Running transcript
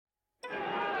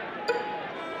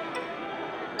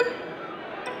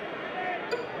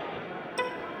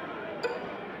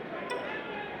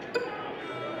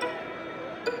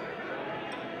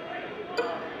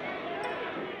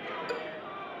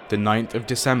the 9th of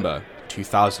December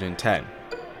 2010,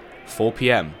 4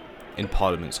 p.m. in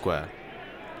Parliament Square.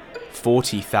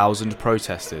 40,000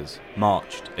 protesters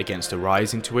marched against a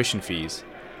rise in tuition fees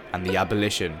and the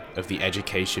abolition of the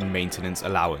Education Maintenance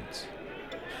Allowance.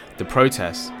 The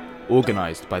protests,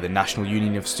 organised by the National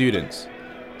Union of Students,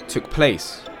 took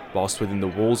place whilst within the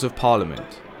walls of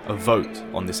Parliament a vote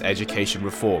on this education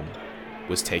reform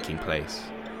was taking place.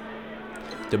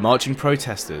 The marching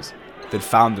protesters then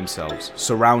found themselves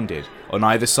surrounded on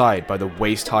either side by the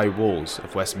waist-high walls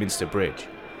of Westminster Bridge,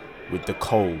 with the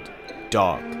cold,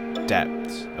 dark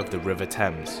depths of the River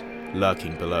Thames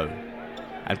lurking below,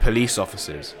 and police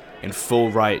officers in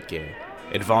full riot gear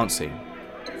advancing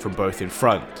from both in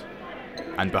front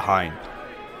and behind,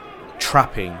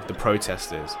 trapping the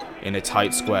protesters in a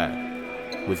tight square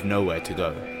with nowhere to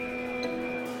go.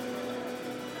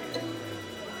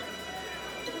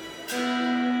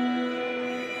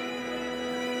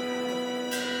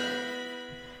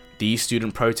 These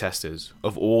student protesters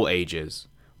of all ages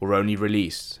were only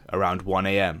released around 1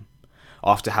 a.m.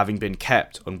 after having been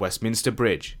kept on Westminster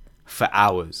Bridge for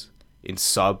hours in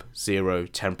sub-zero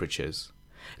temperatures,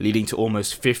 leading to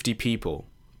almost 50 people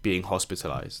being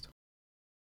hospitalised.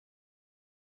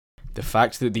 The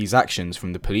fact that these actions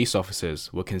from the police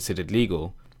officers were considered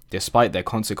legal, despite their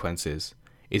consequences,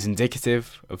 is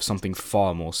indicative of something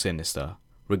far more sinister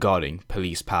regarding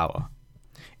police power.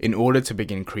 In order to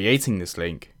begin creating this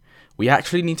link, we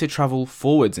actually need to travel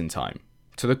forwards in time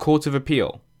to the Court of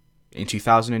Appeal in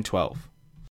 2012.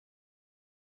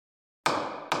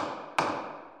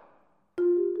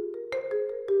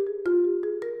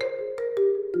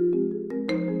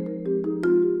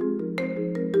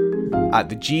 At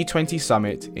the G20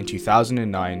 summit in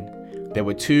 2009, there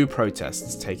were two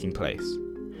protests taking place.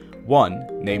 One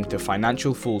named the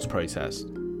Financial Fools Protest,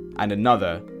 and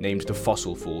another named the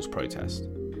Fossil Fools Protest.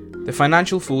 The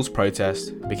Financial Fools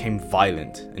Protest became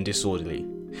violent and disorderly,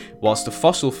 whilst the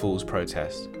Fossil Fools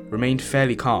Protest remained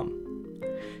fairly calm.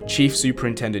 Chief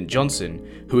Superintendent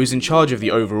Johnson, who was in charge of the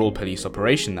overall police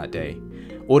operation that day,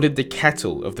 ordered the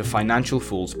kettle of the Financial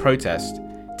Fools Protest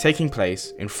taking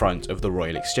place in front of the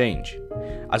Royal Exchange,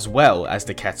 as well as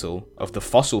the kettle of the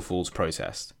Fossil Fools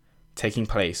Protest taking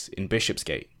place in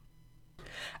Bishopsgate.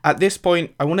 At this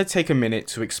point, I want to take a minute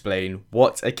to explain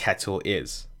what a kettle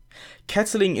is.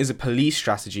 Kettling is a police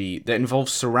strategy that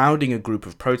involves surrounding a group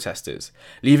of protesters,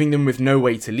 leaving them with no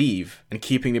way to leave, and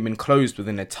keeping them enclosed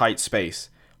within a tight space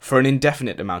for an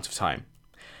indefinite amount of time.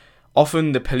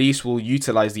 Often, the police will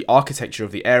utilise the architecture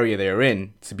of the area they are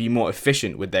in to be more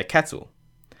efficient with their kettle.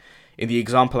 In the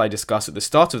example I discussed at the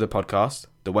start of the podcast,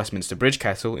 the Westminster Bridge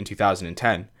kettle in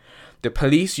 2010, the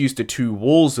police used the two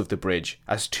walls of the bridge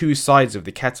as two sides of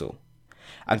the kettle,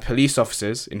 and police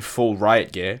officers in full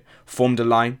riot gear formed a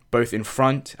line both in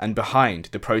front and behind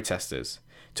the protesters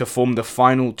to form the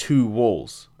final two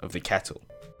walls of the kettle.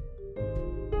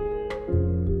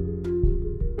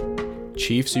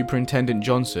 Chief Superintendent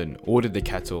Johnson ordered the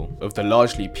kettle of the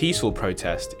largely peaceful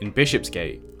protest in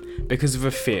Bishopsgate because of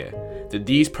a fear that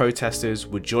these protesters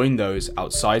would join those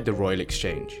outside the Royal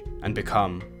Exchange and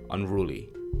become unruly.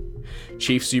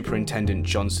 Chief Superintendent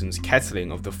Johnson's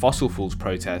kettling of the Fossil Fools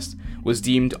protest was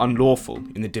deemed unlawful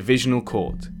in the Divisional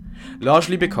Court,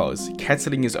 largely because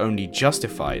kettling is only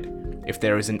justified if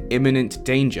there is an imminent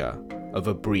danger of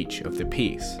a breach of the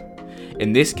peace.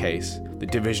 In this case, the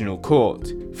Divisional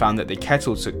Court found that the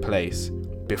kettle took place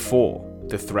before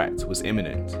the threat was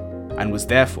imminent, and was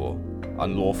therefore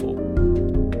unlawful.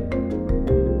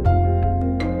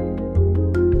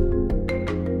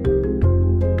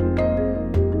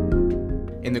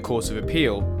 In the Court of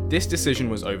Appeal, this decision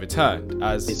was overturned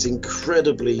as it's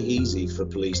incredibly easy for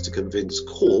police to convince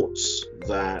courts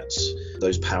that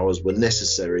those powers were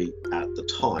necessary at the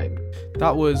time.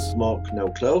 That was Mark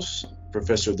Knell-Klaus,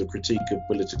 Professor of the Critique of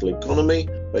Political Economy,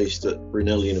 based at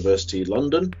Brunel University,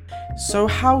 London. So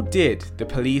how did the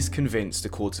police convince the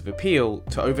Court of Appeal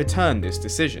to overturn this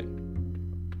decision?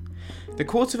 The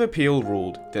Court of Appeal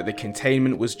ruled that the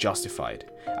containment was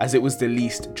justified, as it was the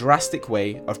least drastic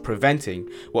way of preventing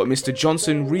what Mr.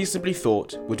 Johnson reasonably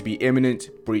thought would be imminent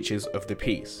breaches of the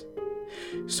peace.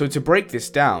 So to break this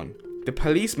down, the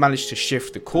police managed to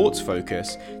shift the court's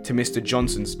focus to Mr.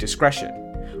 Johnson's discretion,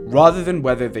 rather than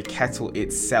whether the kettle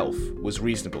itself was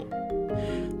reasonable.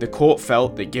 The court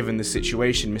felt that given the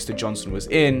situation Mr. Johnson was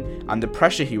in and the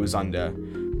pressure he was under,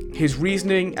 his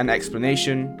reasoning and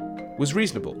explanation was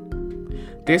reasonable.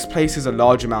 This places a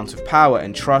large amount of power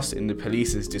and trust in the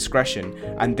police's discretion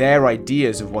and their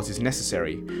ideas of what is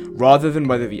necessary, rather than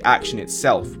whether the action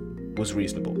itself was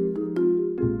reasonable.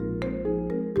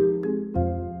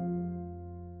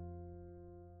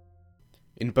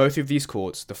 In both of these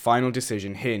courts, the final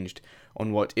decision hinged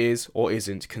on what is or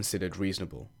isn't considered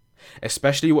reasonable,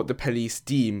 especially what the police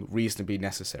deem reasonably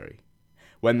necessary.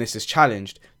 When this is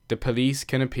challenged, the police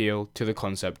can appeal to the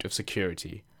concept of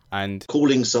security, and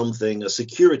calling something a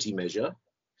security measure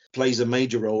plays a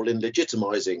major role in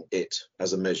legitimizing it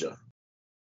as a measure.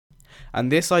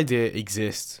 And this idea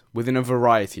exists within a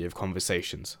variety of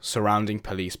conversations surrounding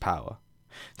police power.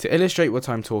 To illustrate what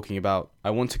I'm talking about,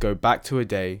 I want to go back to a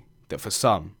day that for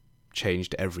some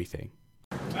changed everything.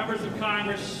 Members of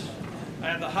Congress, I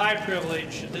have the high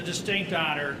privilege, the distinct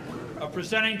honor of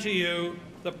presenting to you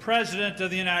the President of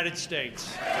the United States.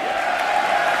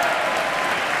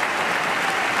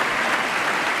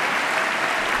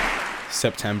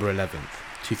 September 11th,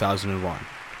 2001.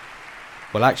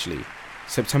 Well, actually,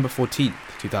 September 14th,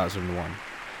 2001,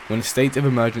 when a state of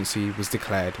emergency was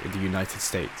declared in the United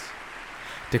States.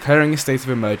 Declaring a state of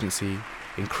emergency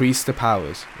increased the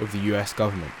powers of the US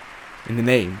government in the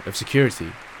name of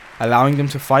security, allowing them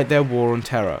to fight their war on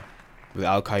terror with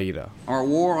Al-Qaeda. Our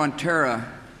war on terror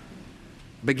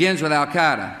begins with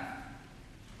Al-Qaeda,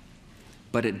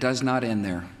 but it does not end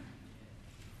there.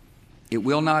 It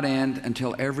will not end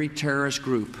until every terrorist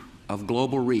group of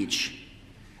global reach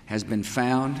has been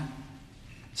found,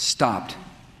 stopped,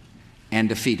 and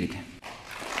defeated.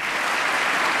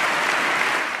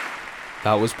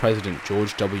 That was President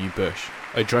George W. Bush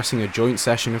addressing a joint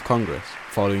session of Congress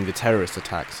following the terrorist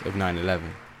attacks of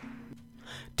 9/11.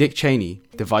 Dick Cheney,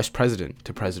 the vice president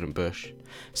to President Bush,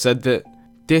 said that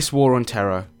this war on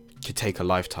terror could take a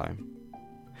lifetime.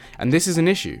 And this is an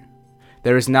issue.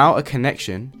 There is now a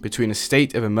connection between a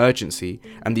state of emergency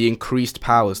and the increased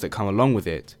powers that come along with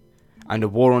it, and a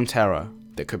war on terror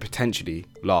that could potentially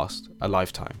last a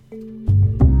lifetime.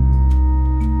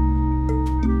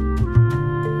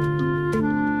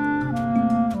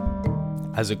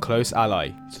 As a close ally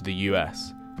to the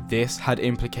US, this had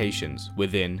implications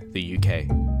within the UK.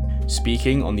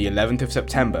 Speaking on the 11th of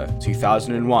September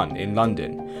 2001 in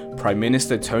London, Prime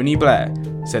Minister Tony Blair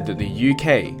said that the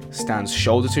UK stands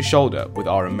shoulder to shoulder with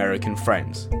our American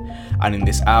friends, and in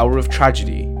this hour of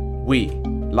tragedy, we,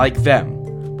 like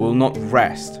them, will not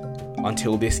rest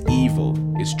until this evil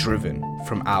is driven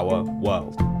from our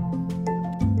world.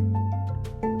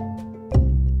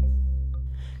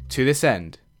 To this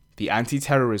end, the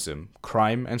Anti-Terrorism,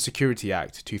 Crime and Security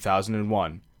Act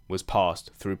 2001 was passed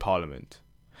through Parliament.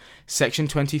 Section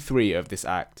 23 of this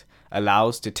Act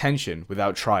allows detention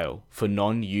without trial for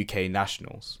non-UK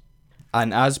nationals.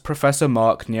 And as Professor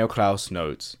Mark Neoclaus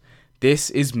notes,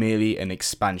 this is merely an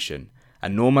expansion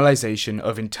and normalisation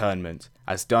of internment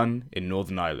as done in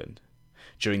Northern Ireland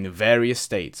during the various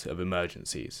states of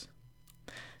emergencies.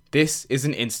 This is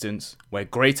an instance where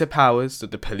greater powers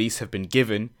that the police have been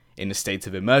given in a state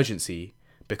of emergency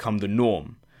become the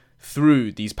norm,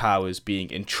 through these powers being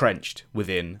entrenched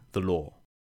within the law.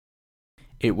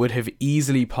 It would have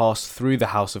easily passed through the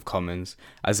House of Commons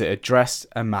as it addressed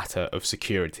a matter of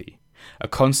security, a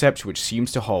concept which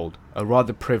seems to hold a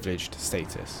rather privileged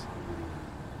status.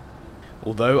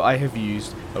 Although I have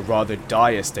used a rather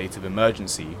dire state of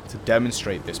emergency to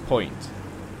demonstrate this point,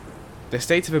 the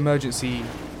state of emergency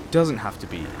doesn't have to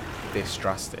be this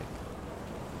drastic.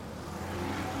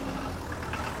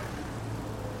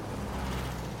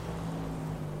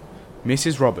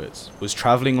 Mrs. Roberts was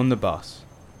travelling on the bus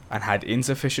and had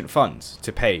insufficient funds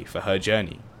to pay for her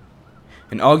journey.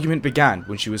 An argument began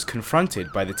when she was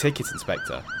confronted by the ticket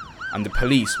inspector, and the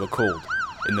police were called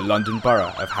in the London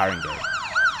borough of Haringey.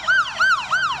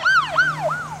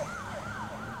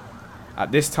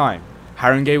 At this time,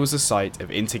 Haringey was a site of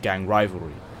inter-gang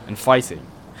rivalry and fighting,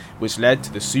 which led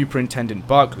to the Superintendent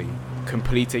Barclay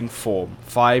completing Form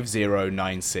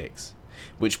 5096,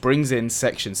 which brings in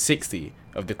Section 60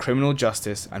 of the Criminal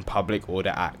Justice and Public Order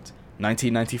Act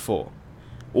 1994,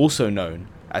 also known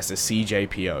as the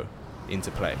CJPO, into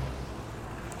play.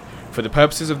 For the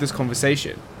purposes of this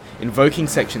conversation, invoking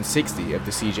Section 60 of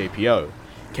the CJPO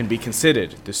can be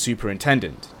considered the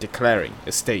superintendent declaring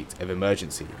a state of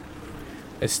emergency.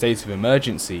 A state of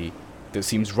emergency that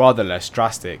seems rather less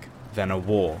drastic than a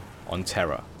war on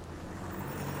terror.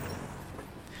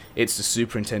 It's the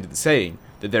superintendent saying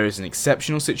that there is an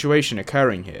exceptional situation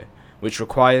occurring here which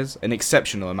requires an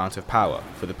exceptional amount of power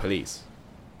for the police.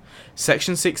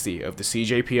 Section 60 of the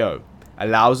CJPO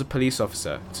allows a police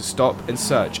officer to stop and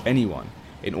search anyone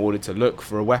in order to look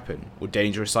for a weapon or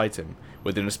dangerous item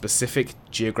within a specific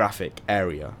geographic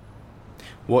area.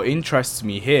 What interests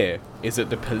me here is that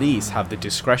the police have the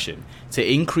discretion to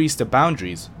increase the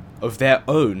boundaries of their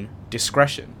own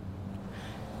discretion.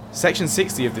 Section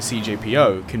 60 of the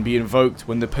CJPO can be invoked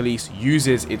when the police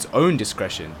uses its own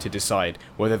discretion to decide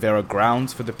whether there are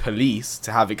grounds for the police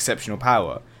to have exceptional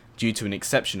power due to an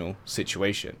exceptional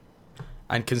situation.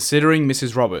 And considering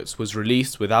Mrs. Roberts was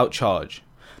released without charge,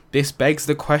 this begs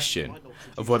the question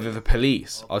of whether the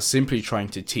police are simply trying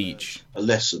to teach a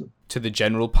lesson to the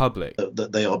general public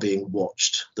that they are being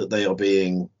watched, that they are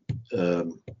being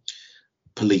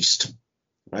policed,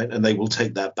 right? And they will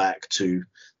take that back to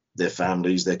their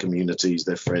families, their communities,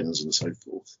 their friends, and so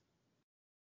forth.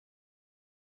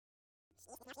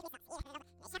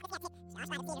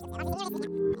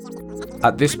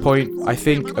 At this point, I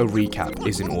think a recap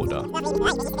is in order.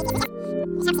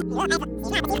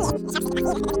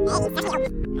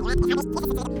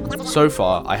 So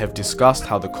far, I have discussed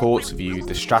how the courts view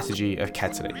the strategy of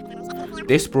kettling.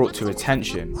 This brought to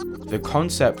attention the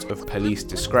concept of police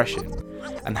discretion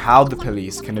and how the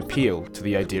police can appeal to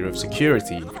the idea of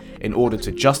security in order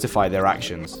to justify their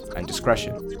actions and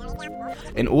discretion.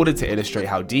 In order to illustrate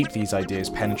how deep these ideas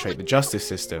penetrate the justice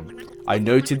system, I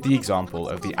noted the example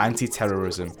of the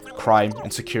Anti-Terrorism, Crime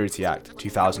and Security Act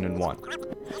 2001.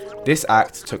 This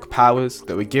act took powers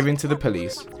that were given to the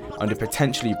police under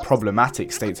potentially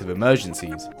problematic states of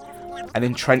emergencies and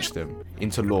entrenched them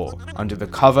into law under the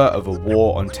cover of a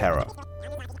war on terror.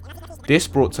 This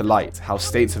brought to light how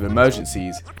states of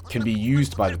emergencies can be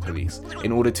used by the police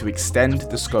in order to extend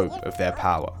the scope of their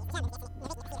power.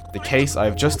 The case I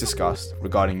have just discussed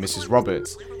regarding Mrs.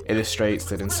 Roberts illustrates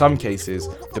that in some cases,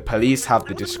 the police have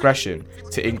the discretion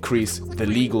to increase the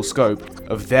legal scope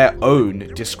of their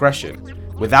own discretion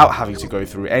without having to go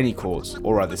through any courts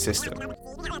or other system.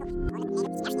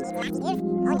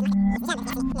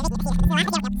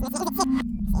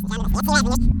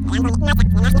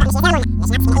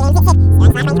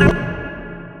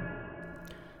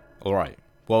 Alright,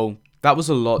 well, that was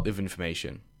a lot of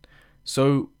information.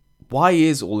 So, why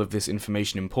is all of this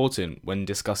information important when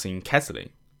discussing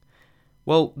kettling?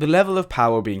 Well, the level of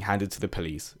power being handed to the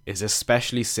police is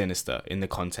especially sinister in the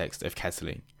context of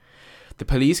kettling. The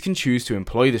police can choose to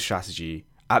employ the strategy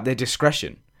at their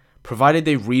discretion, provided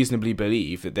they reasonably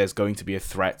believe that there's going to be a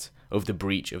threat of the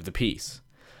breach of the peace.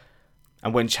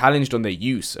 And when challenged on their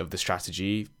use of the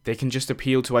strategy, they can just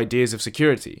appeal to ideas of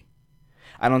security.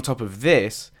 And on top of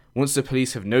this, once the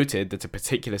police have noted that a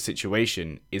particular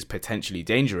situation is potentially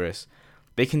dangerous,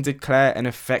 they can declare an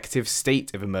effective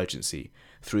state of emergency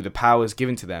through the powers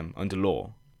given to them under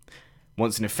law.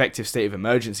 Once an effective state of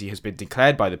emergency has been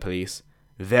declared by the police,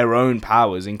 their own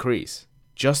powers increase,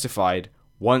 justified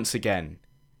once again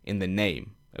in the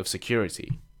name of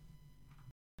security.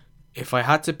 If I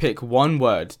had to pick one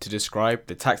word to describe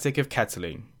the tactic of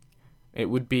kettling, it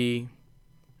would be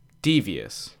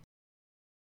devious.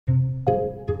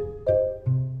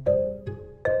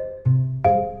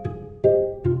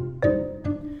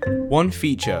 One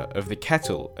feature of the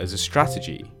kettle as a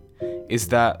strategy is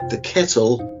that the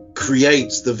kettle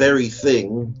creates the very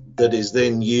thing that is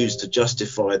then used to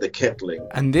justify the kettling.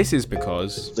 And this is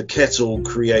because the kettle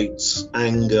creates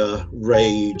anger,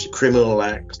 rage, criminal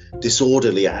acts,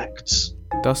 disorderly acts.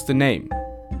 Thus the name,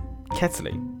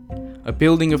 kettling, a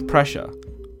building of pressure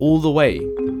all the way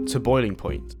to boiling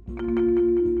point.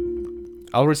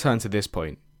 I'll return to this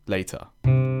point later.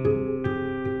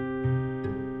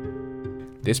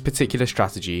 This particular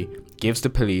strategy gives the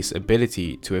police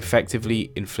ability to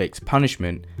effectively inflict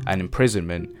punishment and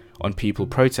imprisonment on people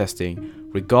protesting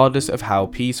regardless of how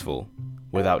peaceful,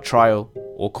 without trial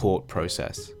or court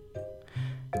process.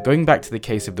 Going back to the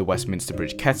case of the Westminster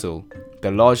Bridge kettle,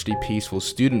 the largely peaceful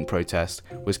student protest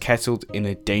was kettled in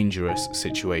a dangerous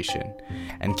situation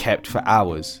and kept for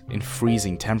hours in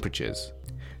freezing temperatures.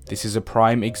 This is a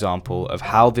prime example of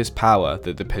how this power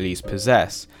that the police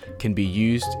possess can be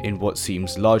used in what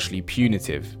seems largely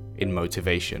punitive in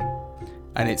motivation.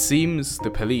 And it seems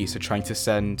the police are trying to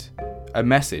send a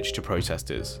message to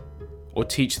protesters, or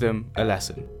teach them a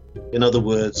lesson. In other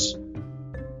words,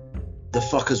 the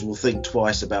fuckers will think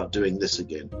twice about doing this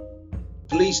again.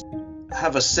 Police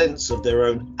have a sense of their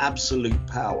own absolute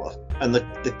power, and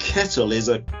the kettle is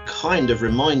a kind of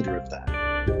reminder of that.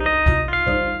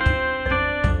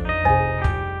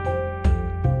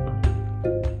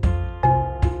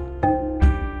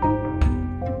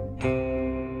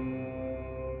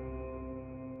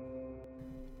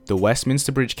 The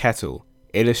Westminster Bridge kettle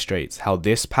illustrates how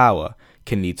this power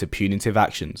can lead to punitive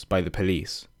actions by the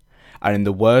police, and in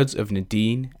the words of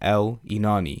Nadine El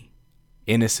Inani,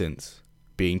 innocence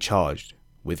being charged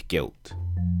with guilt.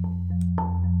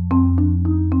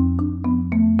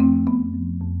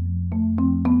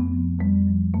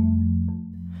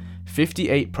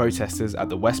 "58 protesters at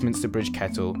the Westminster Bridge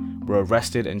kettle were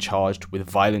arrested and charged with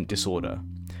violent disorder,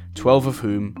 12 of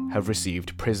whom have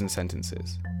received prison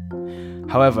sentences.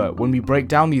 However, when we break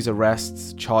down these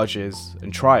arrests, charges,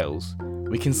 and trials,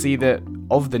 we can see that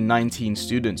of the 19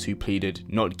 students who pleaded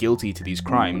not guilty to these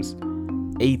crimes,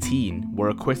 18 were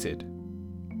acquitted.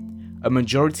 A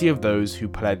majority of those who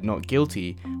pled not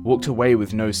guilty walked away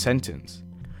with no sentence,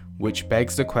 which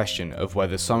begs the question of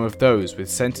whether some of those with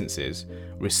sentences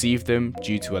received them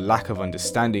due to a lack of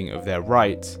understanding of their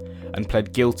rights and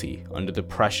pled guilty under the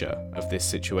pressure of this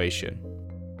situation.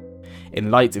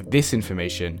 In light of this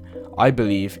information, I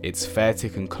believe it's fair to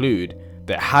conclude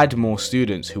that had more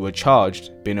students who were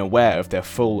charged been aware of their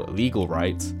full legal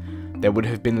rights, there would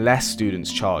have been less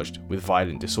students charged with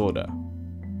violent disorder.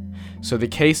 So the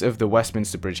case of the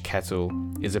Westminster Bridge Kettle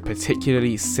is a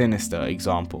particularly sinister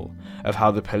example of how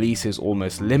the police's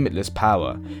almost limitless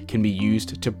power can be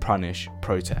used to punish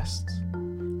protests.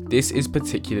 This is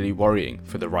particularly worrying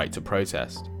for the right to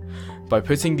protest. By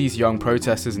putting these young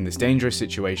protesters in this dangerous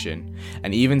situation,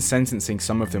 and even sentencing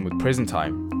some of them with prison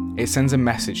time, it sends a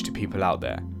message to people out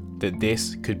there that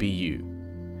this could be you.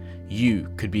 You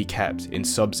could be kept in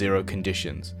sub-zero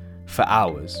conditions for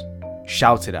hours,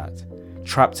 shouted at,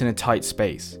 trapped in a tight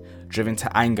space, driven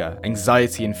to anger,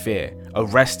 anxiety and fear,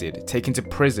 arrested, taken to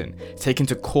prison, taken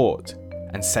to court,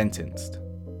 and sentenced.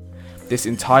 This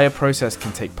entire process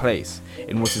can take place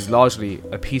in what is largely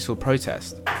a peaceful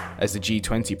protest, as the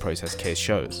G20 protest case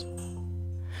shows.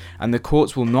 And the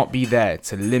courts will not be there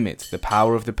to limit the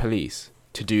power of the police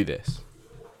to do this.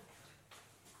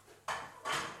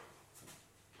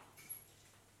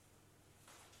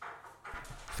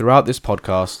 Throughout this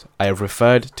podcast, I have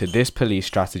referred to this police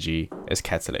strategy as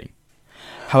kettling.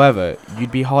 However,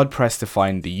 you'd be hard-pressed to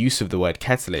find the use of the word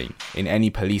kettling in any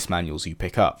police manuals you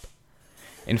pick up.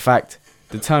 In fact,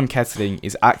 the term kettling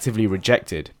is actively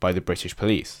rejected by the British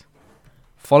police.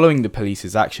 Following the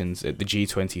police's actions at the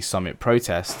G20 summit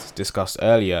protests discussed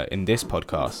earlier in this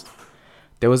podcast,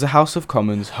 there was a House of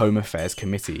Commons Home Affairs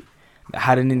Committee that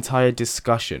had an entire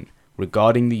discussion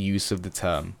regarding the use of the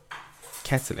term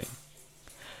kettling.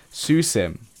 Sue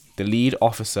Sim, the lead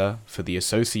officer for the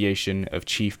Association of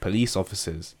Chief Police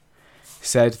Officers,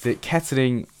 said that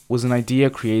kettling was an idea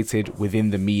created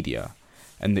within the media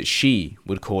and that she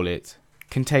would call it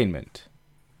containment.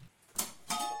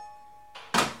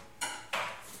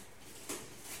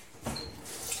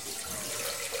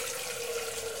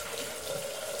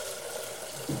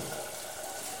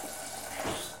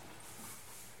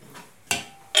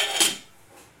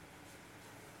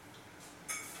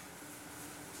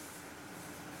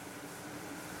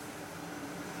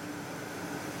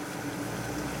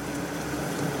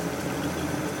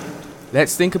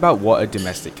 Let's think about what a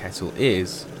domestic kettle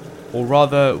is, or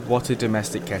rather what a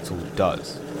domestic kettle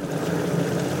does.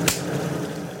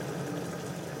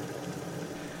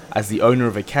 As the owner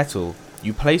of a kettle,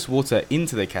 you place water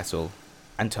into the kettle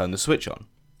and turn the switch on.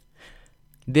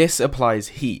 This applies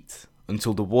heat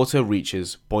until the water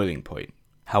reaches boiling point.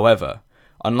 However,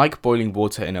 unlike boiling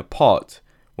water in a pot,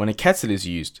 when a kettle is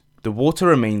used, the water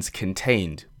remains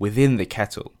contained within the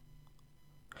kettle.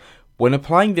 When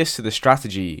applying this to the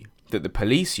strategy that the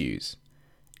police use,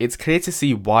 it's clear to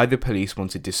see why the police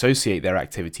want to dissociate their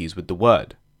activities with the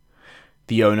word.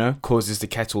 The owner causes the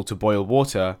kettle to boil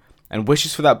water and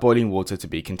wishes for that boiling water to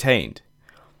be contained.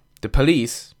 The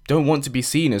police don't want to be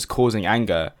seen as causing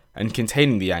anger and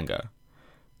containing the anger.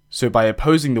 So by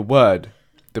opposing the word,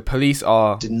 the police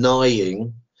are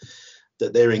denying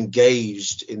that they're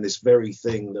engaged in this very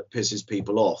thing that pisses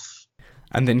people off,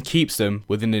 and then keeps them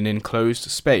within an enclosed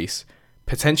space,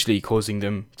 potentially causing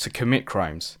them to commit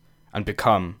crimes and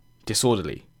become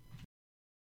disorderly.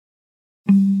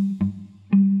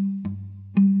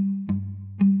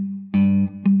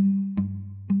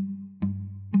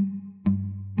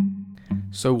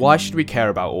 So why should we care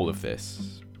about all of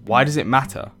this? Why does it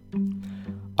matter?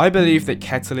 I believe that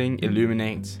kettling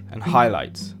illuminates and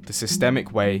highlights the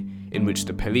systemic way in which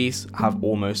the police have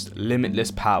almost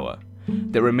limitless power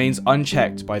that remains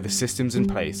unchecked by the systems in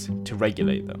place to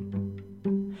regulate them.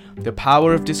 The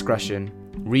power of discretion,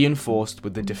 reinforced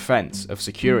with the defence of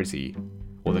security,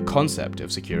 or the concept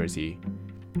of security,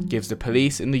 gives the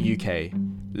police in the UK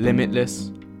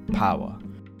limitless power.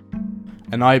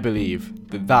 And I believe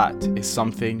that that is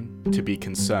something to be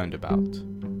concerned about.